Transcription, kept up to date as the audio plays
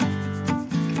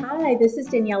Hi, this is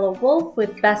Daniela Wolf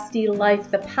with Bestie Life,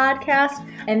 the podcast,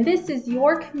 and this is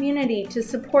your community to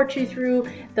support you through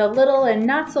the little and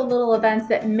not so little events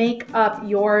that make up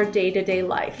your day-to-day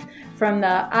life. From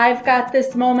the I've got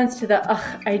this moments to the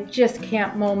I just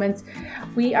can't moments.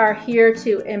 We are here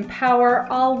to empower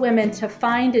all women to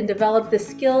find and develop the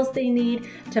skills they need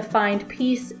to find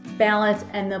peace, balance,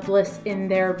 and the bliss in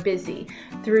their busy.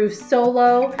 Through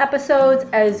solo episodes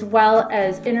as well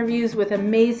as interviews with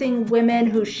amazing women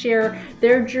who share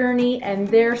their journey and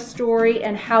their story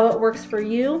and how it works for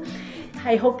you.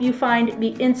 I hope you find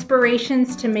the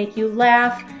inspirations to make you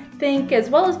laugh, think,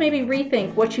 as well as maybe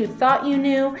rethink what you thought you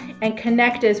knew, and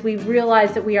connect as we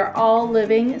realize that we are all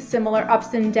living similar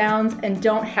ups and downs and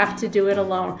don't have to do it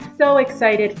alone. So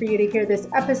excited for you to hear this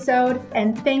episode,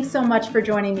 and thanks so much for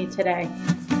joining me today.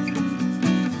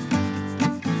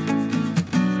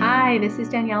 Hi, this is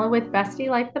Daniela with Bestie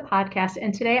Life, the podcast,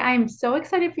 and today I am so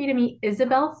excited for you to meet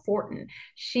Isabelle Fortin.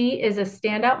 She is a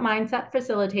standout mindset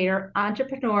facilitator,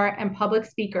 entrepreneur, and public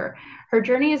speaker. Her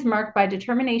journey is marked by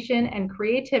determination and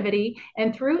creativity,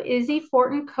 and through Izzy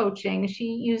Fortin Coaching, she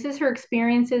uses her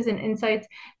experiences and insights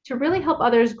to really help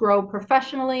others grow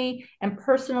professionally and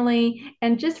personally,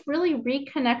 and just really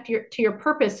reconnect to your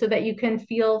purpose so that you can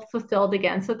feel fulfilled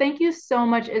again. So thank you so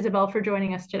much, Isabelle, for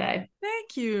joining us today.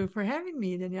 Thank you for having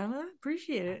me, Daniela.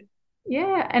 Appreciate it.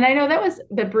 Yeah, and I know that was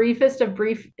the briefest of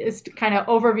briefest kind of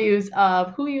overviews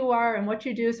of who you are and what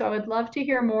you do. So I would love to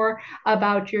hear more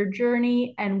about your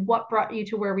journey and what brought you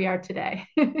to where we are today.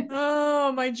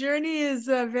 Oh, my journey is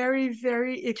very,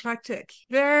 very eclectic.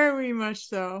 Very much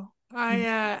so.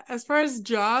 As far as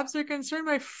jobs are concerned,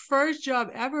 my first job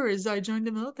ever is I joined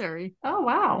the military. Oh,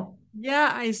 wow.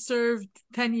 Yeah, I served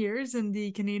 10 years in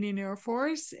the Canadian Air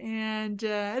Force and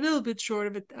a little bit short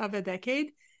of a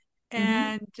decade.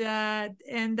 Mm-hmm.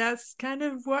 And that's kind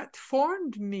of what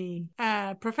formed me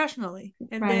professionally.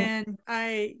 And Right. then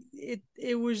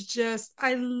it was just,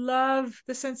 I love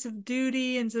the sense of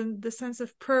duty and the sense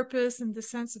of purpose and the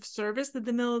sense of service that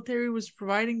the military was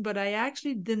providing, but I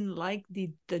actually didn't like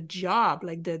the job,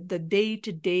 like the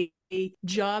day-to-day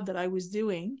job that I was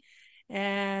doing.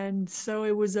 And so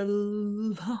it was a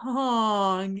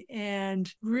long and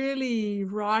really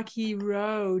rocky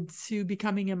road to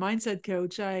becoming a mindset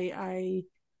coach.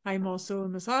 I'm also a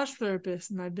massage therapist,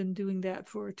 and I've been doing that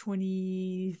for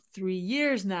 23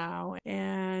 years now.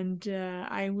 And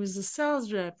I was a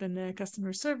sales rep and a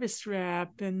customer service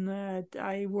rep, and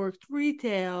I worked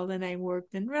retail and I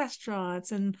worked in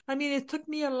restaurants. And I mean, it took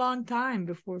me a long time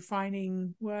before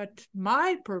finding what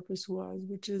my purpose was,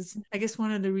 which is, I guess,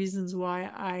 one of the reasons why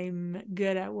I'm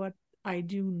good at what I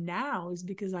do now is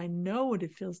because I know what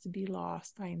it feels to be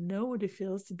lost. I know what it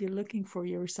feels to be looking for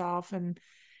yourself and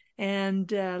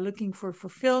looking for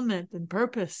fulfillment and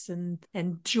purpose and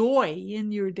joy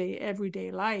in your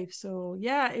everyday life. So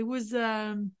yeah, it was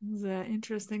an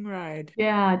interesting ride.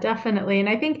 Yeah, definitely. And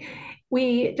I think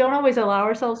we don't always allow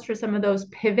ourselves for some of those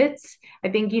pivots. I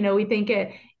think, we think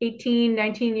at 18,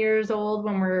 19 years old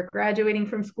when we're graduating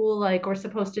from school, like we're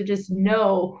supposed to just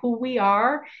know who we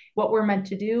are, what we're meant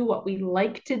to do, what we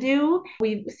like to do.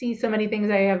 We see so many things.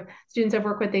 I have students I've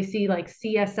worked with, they see like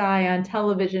CSI on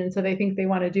television, so they think they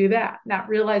want to do that, not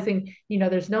realizing,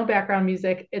 there's no background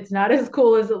music. It's not as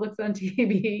cool as it looks on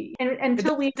TV. And It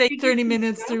until we doesn't take figure 30 things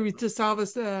minutes out. to solve a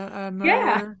Yeah, murder.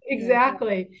 Yeah.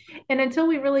 exactly. And until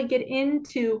we really get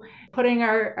into putting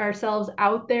ourselves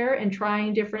out there and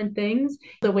trying different things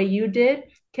the way you did,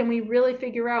 can we really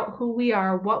figure out who we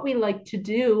are, what we like to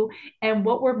do, and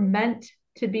what we're meant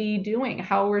to be doing,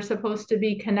 how we're supposed to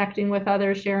be connecting with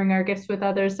others, sharing our gifts with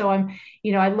others. So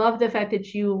I love the fact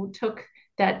that you took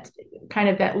that kind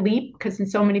of that leap,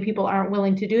 because so many people aren't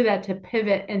willing to do that, to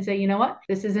pivot and say, you know what,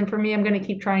 this isn't for me. I'm going to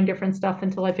keep trying different stuff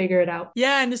until I figure it out.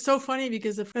 Yeah, and it's so funny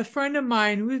because a friend of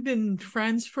mine, we've been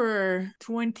friends for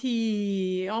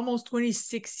 20, almost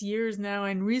 26 years now.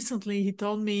 And recently he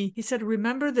told me, he said,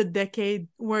 remember the decade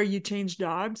where you change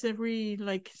jobs every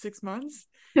like 6 months?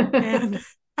 And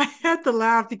I had to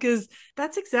laugh because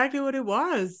that's exactly what it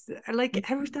was. Like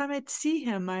every time I'd see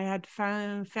him, I had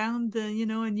found a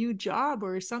new job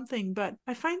or something. But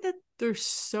I find that there's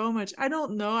so much. I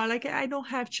don't know. I don't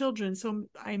have children, so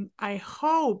I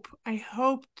hope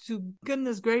to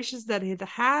goodness gracious that it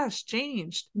has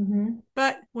changed. Mm-hmm.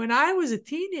 But when I was a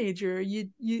teenager,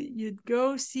 you'd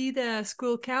go see the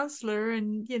school counselor,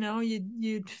 and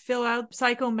you'd fill out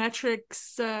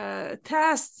psychometrics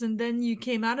tests, and then you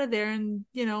came out of there, and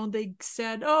they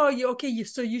said, "Oh,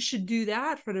 so you should do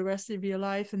that for the rest of your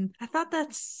life." And I thought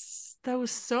that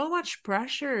was so much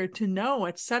pressure to know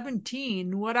at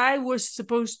 17 what I was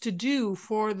supposed to do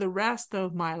for the rest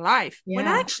of my life. When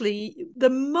Yeah. actually the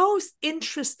most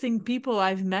interesting people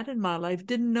I've met in my life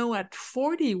didn't know at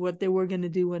 40 what they were going to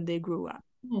do when they grew up.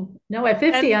 No, at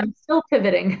 50, And I'm still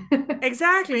pivoting.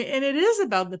 exactly. And it is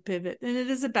about the pivot, and it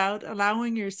is about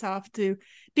allowing yourself to,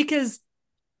 because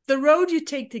the road you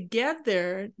take to get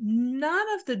there, none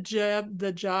of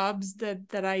the jobs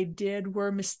that I did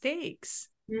were mistakes.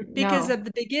 Because No. at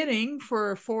the beginning,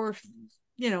 for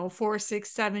 4,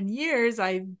 6, 7 years,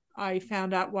 I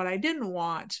found out what I didn't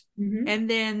want. Hmm. And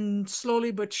then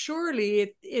slowly but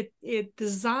surely it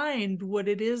designed what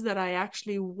it is that I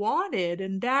actually wanted.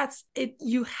 And that's it.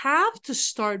 You have to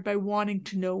start by wanting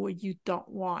to know what you don't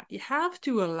want. You have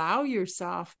to allow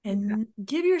yourself and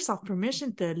give yourself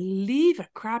permission to leave a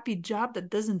crappy job that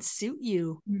doesn't suit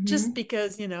you just Hmm.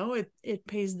 because it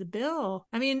pays the bill.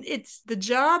 I mean, it's the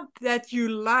job that you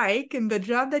like and the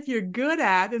job that you're good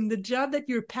at and the job that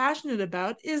you're passionate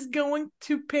about is going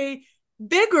to pay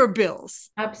bigger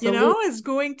bills. Absolutely. Is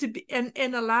going to be and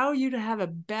allow you to have a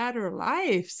better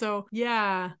life. So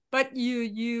yeah, but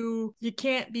you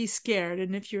can't be scared,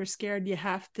 and if you're scared you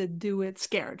have to do it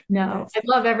scared. No, That's I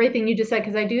love everything you just said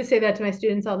because I do say that to my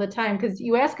students all the time. Because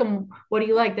you ask them, what do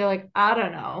you like? They're like, I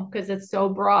don't know, because it's so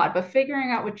broad. But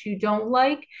figuring out what you don't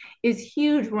like is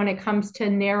huge when it comes to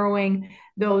narrowing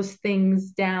those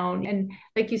things down. And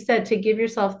like you said, to give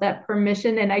yourself that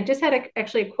permission. And I just had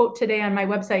actually a quote today on my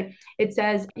website. It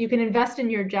says, you can invest in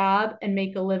your job and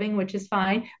make a living, which is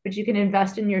fine, but you can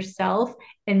invest in yourself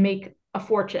and make a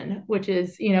fortune, which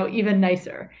is, even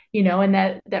nicer, and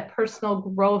that personal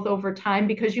growth over time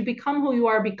because you become who you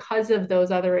are because of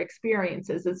those other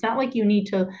experiences. It's not like you need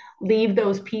to leave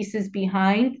those pieces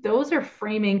behind. Those are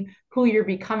framing who you're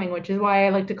becoming, which is why I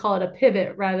like to call it a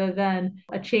pivot rather than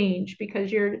a change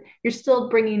because you're still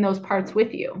bringing those parts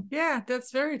with you. Yeah,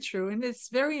 that's very true, and it's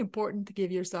very important to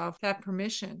give yourself that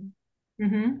permission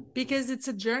Mm-hmm. because it's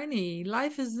a journey.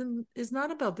 Life is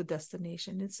not about the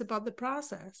destination, it's about the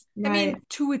process. I Right. mean,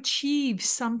 to achieve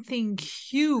something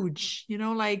huge,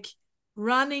 like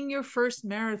running your first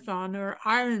marathon or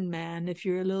Ironman if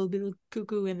you're a little bit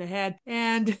cuckoo in the head,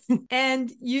 and and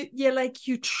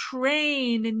you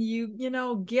train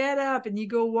and get up and you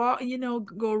go walk,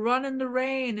 go run in the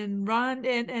rain and run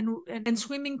and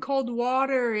swim in cold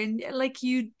water, and like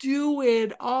you do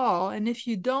it all. And if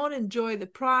you don't enjoy the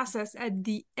process at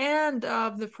the end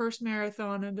of the first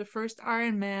marathon or the first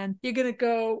Ironman, you're gonna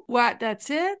go, what, that's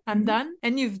it, I'm Mm-hmm. done.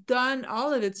 And you've done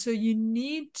all of it. So you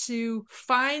need to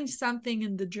find something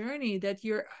in the journey that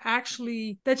you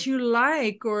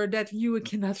like, or that you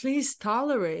can at least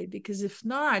tolerate, because if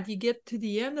not, you get to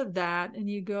the end of that and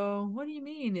you go, what do you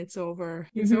mean it's over?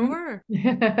 It's Mm-hmm. over.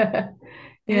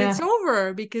 And Yeah. it's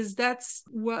over because that's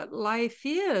what life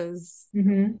is.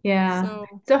 Yeah. So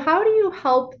So how do you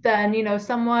help then,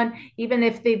 someone, even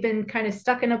if they've been kind of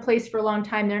stuck in a place for a long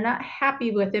time, they're not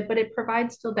happy with it, but it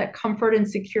provides still that comfort and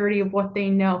security of what they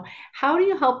know. How do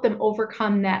you help them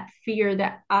overcome that fear,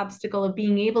 that obstacle of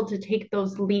being able to take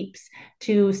those leaps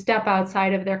to step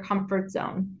outside of their comfort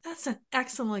zone? that's an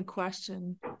excellent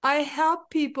question. I help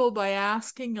people by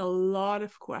asking a lot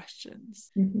of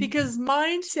questions Mhm. because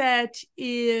mindset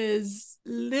is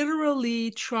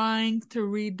literally trying to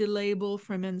read the label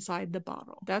from inside the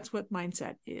bottle. That's what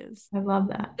mindset is. I love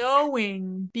that.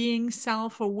 Knowing, being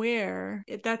self-aware,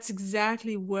 that's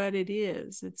exactly what it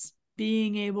is. It's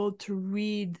being able to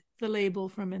read the label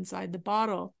from inside the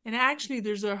bottle. And actually,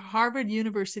 there's a Harvard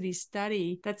University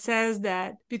study that says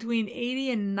that between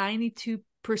 80 and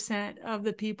 92% of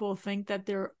the people think that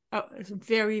they're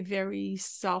very, very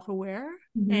self-aware.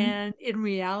 Mhm. And in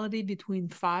reality, between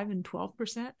 5 and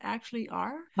 12% actually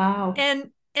are. Wow.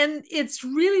 And it's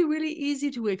really, really easy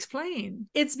to explain.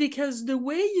 It's because the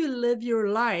way you live your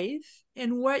life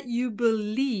and what you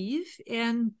believe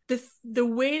and the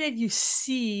way that you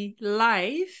see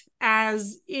life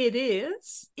as it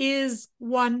is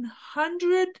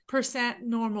 100%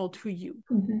 normal to you.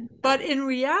 Mhm. But in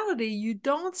reality, you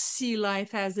don't see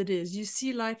life as it is. You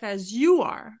see life as you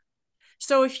are.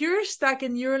 So if you're stuck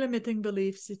in your limiting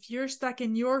beliefs, if you're stuck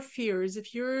in your fears,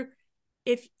 if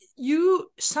you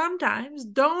sometimes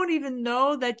don't even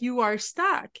know that you are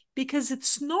stuck because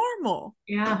it's normal.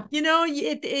 Yeah.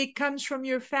 It comes from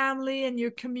your family and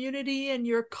your community and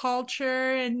your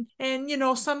culture and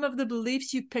some of the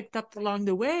beliefs you picked up along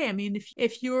the way. I mean,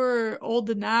 if you're old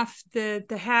enough to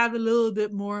have a little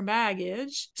bit more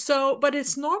baggage, but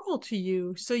it's normal to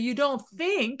you, so you don't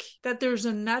think that there's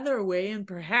another way and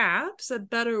perhaps a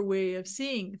better way of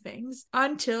seeing things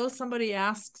until somebody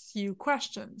asks you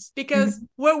questions. Because Mhm.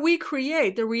 what we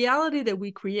create, the reality that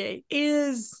we create,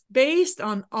 is based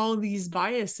on all these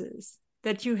biases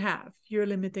that you have. your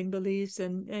limiting beliefs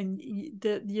and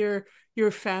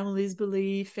your family's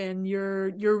belief and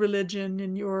your religion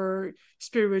and your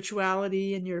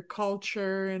spirituality and your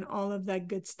culture and all of that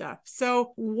good stuff.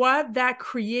 So what that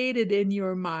created in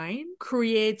your mind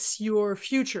creates your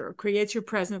future, creates your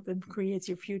present, and creates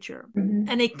your future. Mm-hmm.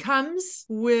 And it comes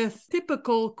with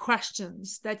typical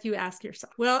questions that you ask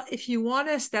yourself. Well, if you want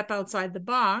to step outside the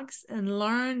box and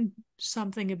learn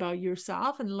something about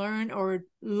yourself and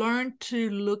learn to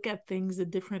look at things a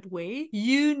different way,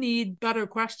 you need better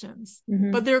questions. Mm-hmm.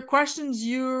 But there are questions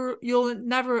you'll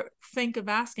never think of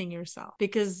asking yourself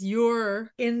because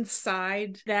you're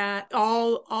inside that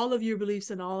all of your beliefs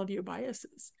and all of your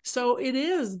biases. So it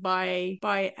is by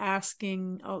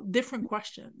asking different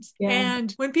questions. Yeah.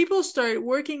 And when people start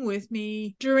working with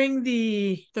me during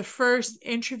the first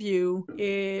interview,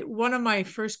 one of my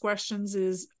first questions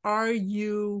is, are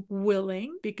you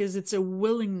willing? Because it's a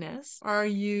willingness.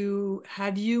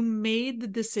 Have you made the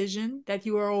decision that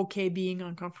you are okay being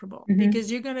uncomfortable? Mm-hmm.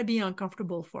 Because you're going to be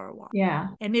uncomfortable for a while. Yeah.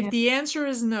 And if the answer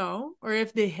is no, or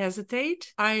if they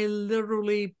hesitate, I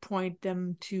literally point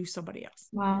them to somebody else.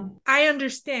 Wow. I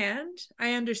understand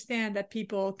that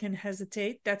people can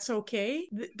hesitate. That's okay.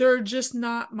 They're just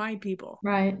not my people.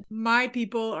 Right. My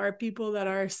people are people that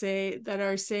are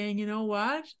saying, you know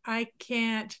what? I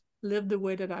can't live the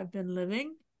way that I've been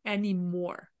living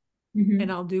anymore. Mm-hmm.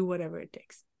 And I'll do whatever it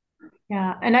takes.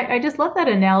 Yeah. And I just love that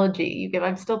analogy you give.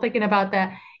 I'm still thinking about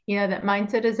that. That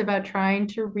mindset is about trying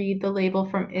to read the label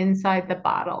from inside the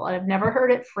bottle. I've never heard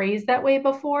it phrased that way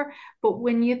before, but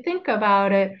when you think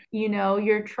about it,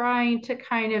 you're trying to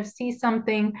kind of see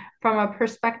something from a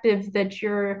perspective that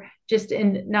you're just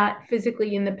not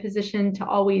physically in the position to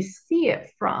always see it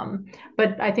from.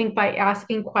 But I think by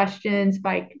asking questions,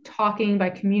 by talking,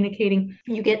 by communicating,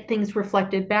 you get things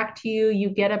reflected back to you. You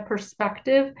get a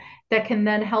perspective that can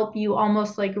then help you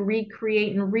almost like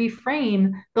recreate and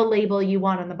reframe the label you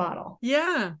want on the bottle.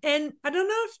 Yeah. And I don't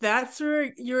know if that's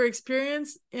your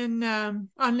experience on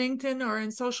LinkedIn or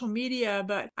in social media,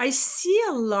 but I see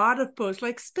a lot of posts,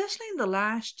 like especially in the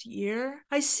last year,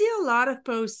 I see a lot of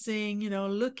posts saying,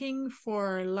 looking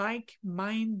for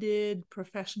like-minded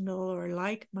professional or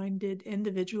like-minded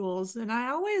individuals. And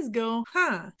I always go,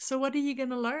 so what are you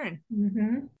going to learn?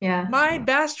 Mm-hmm. Yeah. I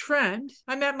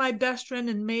met my best friend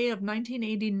in May of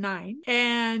 1989.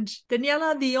 And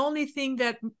Daniela, the only thing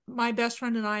that my best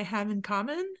friend and I have in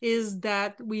common is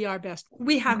that we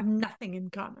have nothing in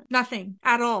common. Nothing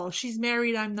at all. She's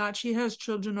married, I'm not. She has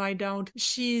children, I don't.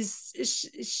 She's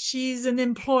an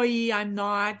employee, I'm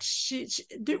not.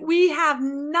 We have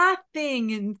nothing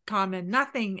in common.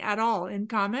 Nothing at all in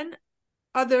common.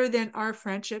 Other than our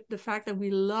friendship, the fact that we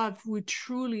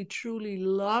truly, truly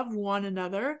love one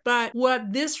another. But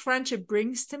what this friendship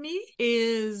brings to me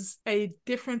is a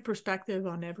different perspective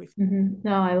on everything. Mm-hmm.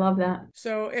 No, I love that.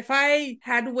 So if I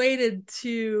had waited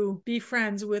to be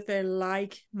friends with a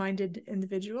like-minded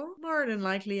individual, more than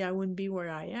likely I wouldn't be where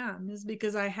I am. Is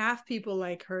because I have people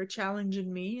like her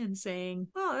challenging me and saying,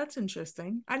 oh, that's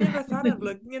interesting. I never thought of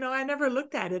I never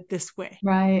looked at it this way.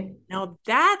 Right. Now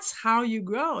that's how you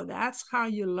grow. That's how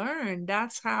you learn.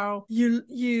 That's how you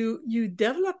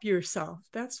develop yourself.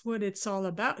 That's what it's all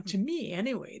about. To me,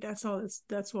 anyway. That's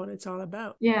what it's all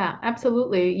about. Yeah,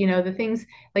 absolutely. The things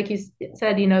like you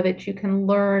said, that you can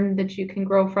learn, that you can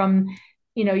grow from,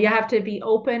 you have to be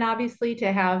open, obviously,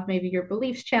 to have maybe your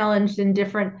beliefs challenged and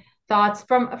different thoughts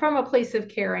from a place of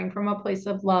caring, from a place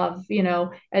of love,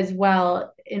 as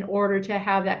well, in order to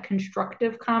have that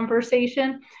constructive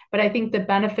conversation. But I think the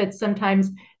benefits sometimes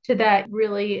to that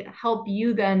really help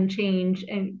you then change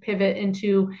and pivot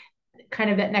into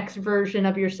kind of that next version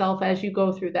of yourself as you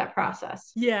go through that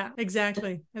process. Yeah,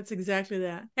 exactly. That's exactly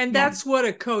that. And that's what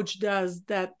a coach does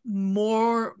that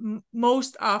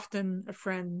most often a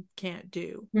friend can't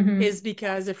do, is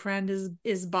because a friend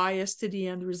is biased to the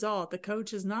end result. The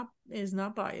coach is not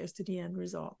biased to the end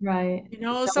result. Right.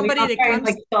 So somebody that comes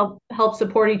and, help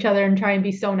support each other and try and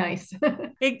be so nice.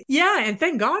 And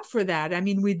thank God for that. I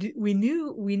mean, we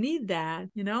knew we need that,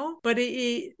 But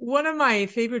one of my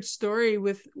favorite story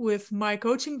with my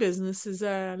coaching business is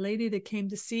a lady that came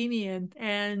to see me,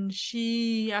 and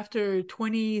she, after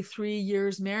 23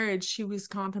 years marriage, she was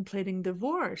contemplating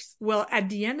divorce. Well, at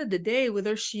the end of the day,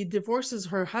 whether she divorces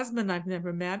her husband I've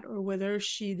never met or whether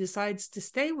she decides to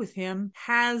stay with him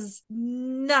has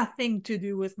nothing to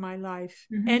do with my life,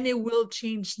 and it will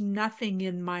change nothing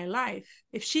in my life.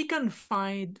 if she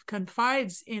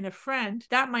confides in a friend,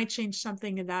 that might change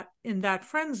something in that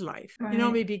friend's life. Right. You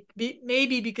know,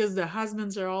 maybe because the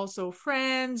husbands are also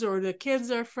friends or the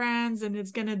kids are friends, and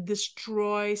it's gonna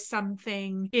destroy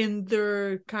something in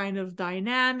their kind of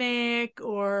dynamic.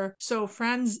 Or so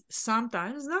friends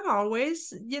sometimes, not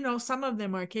always, you know, some of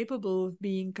them are capable of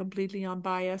being completely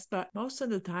unbiased, but most of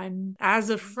the time, as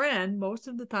a friend, most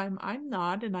of the time I'm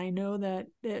not. And I know that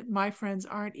my friends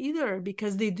aren't either,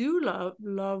 because they do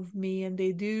love me, and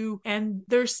they do, and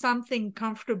there's something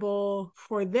comfortable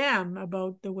for them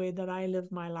about the way that I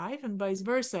live my life, and vice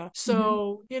versa.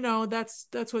 So, you know, that's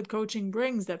what coaching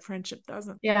brings that friendship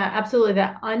doesn't. Yeah, absolutely.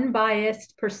 That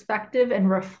unbiased perspective and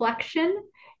reflection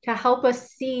to help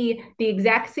us see the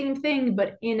exact same thing,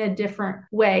 but in a different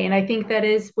way. And I think that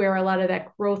is where a lot of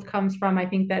that growth comes from. I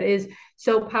think that is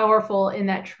so powerful in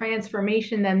that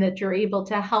transformation, then, that you're able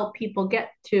to help people get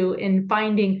to in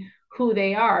finding who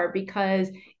they are,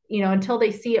 because until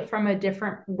they see it from a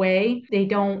different way, they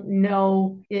don't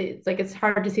know. It's like it's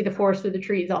hard to see the forest through the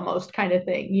trees, almost, kind of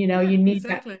thing. You Yeah, need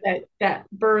exactly. that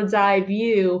bird's eye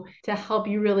view to help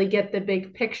you really get the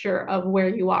big picture of where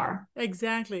you are.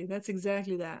 Exactly. That's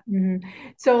exactly that. Mm-hmm.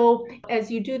 So as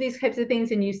you do these types of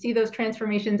things and you see those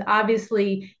transformations,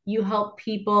 obviously you help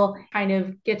people kind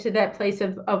of get to that place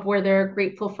of where they're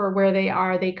grateful for where they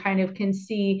are. They kind of can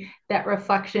see that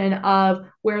reflection of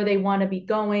where they want to be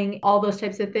going, all those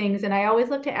types of things. And I always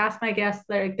love to ask my guests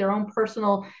their own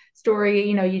personal story.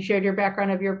 You shared your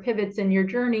background of your pivots and your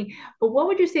journey, but what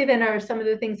would you say then are some of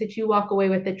the things that you walk away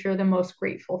with that you're the most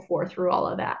grateful for through all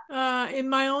of that? In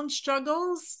my own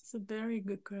struggles, it's a very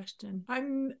good question.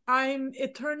 I'm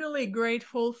eternally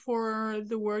grateful for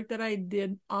the work that I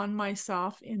did on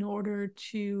myself in order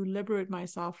to liberate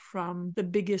myself from the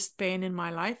biggest pain in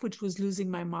my life, which was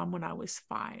losing my mom when I was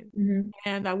 5. Mm-hmm.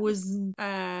 And that wasn't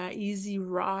an easy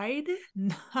ride,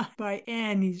 not by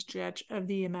any stretch of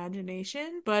the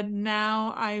imagination. But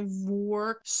now I've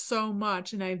worked so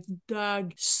much and I've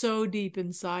dug so deep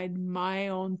inside my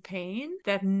own pain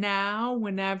that now,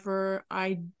 whenever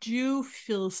I do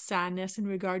feel sadness in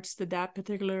regards to that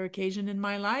particular occasion in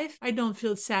my life, I don't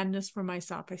feel sadness for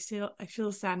myself. I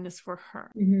feel sadness for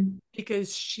her. Mm-hmm.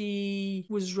 Because she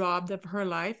was robbed of her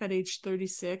life at age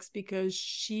 36, because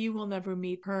she will never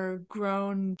meet her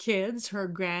grown kids, her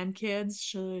grandkids.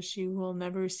 She will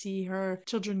never see her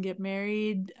children get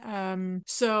married.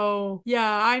 So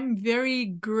yeah, I'm very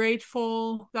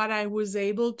grateful that I was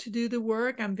able to do the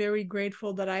work. I'm very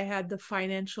grateful that I had the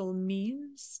financial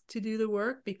means to do the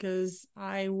work, because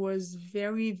I was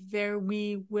very,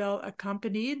 very well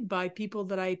accompanied by people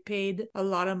that I paid a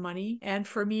lot of money. And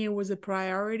for me, it was a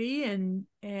priority.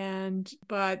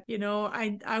 But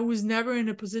I was never in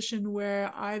a position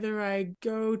where either I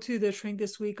go to the shrink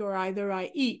this week or either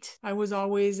I eat. I was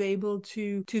always able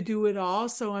to do it all.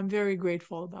 So I'm very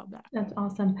grateful about that. That's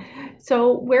awesome.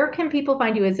 So where can people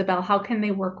find you, Isabelle? How can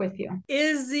they work with you?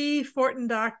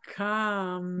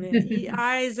 IzzyFortin.com.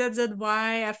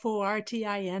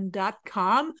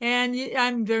 EIZZYFORTIN.com. And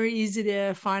I'm very easy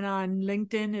to find on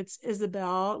LinkedIn. It's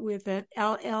Isabelle with an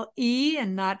LLE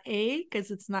and not A,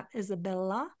 because it's not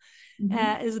Isabella.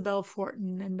 Isabelle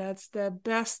Fortin, and that's the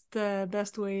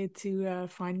best way to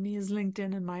find me is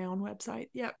LinkedIn and my own website.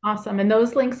 Yep. Awesome. And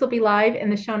those links will be live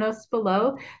in the show notes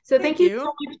below. So Thank thank you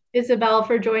so you. much, Isabelle,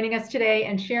 for joining us today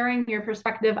and sharing your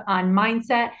perspective on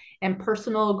mindset and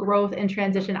personal growth and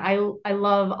transition. I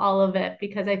love all of it,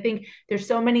 because I think there's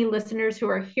so many listeners who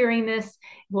are hearing this,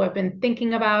 who have been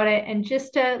thinking about it, and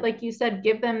just to, like you said,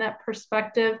 give them that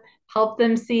perspective, help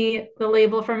them see the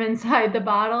label from inside the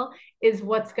bottle is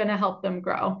what's going to help them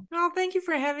grow. Well, thank you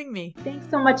for having me. Thanks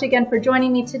so much again for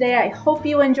joining me today. I hope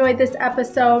you enjoyed this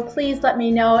episode. Please let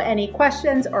me know any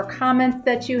questions or comments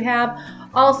that you have.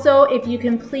 Also, if you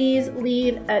can please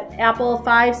leave an Apple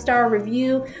 5-star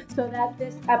review so that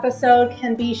this episode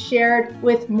can be shared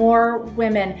with more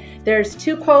women. There's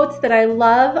 2 quotes that I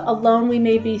love. Alone we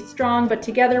may be strong, but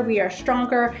together we are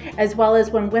stronger, as well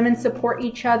as when women support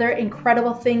each other,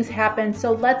 incredible things happen.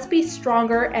 So let's be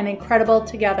stronger and incredible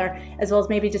together, as well as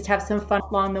maybe just have some fun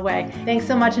along the way. Thanks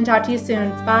so much and talk to you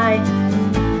soon. Bye.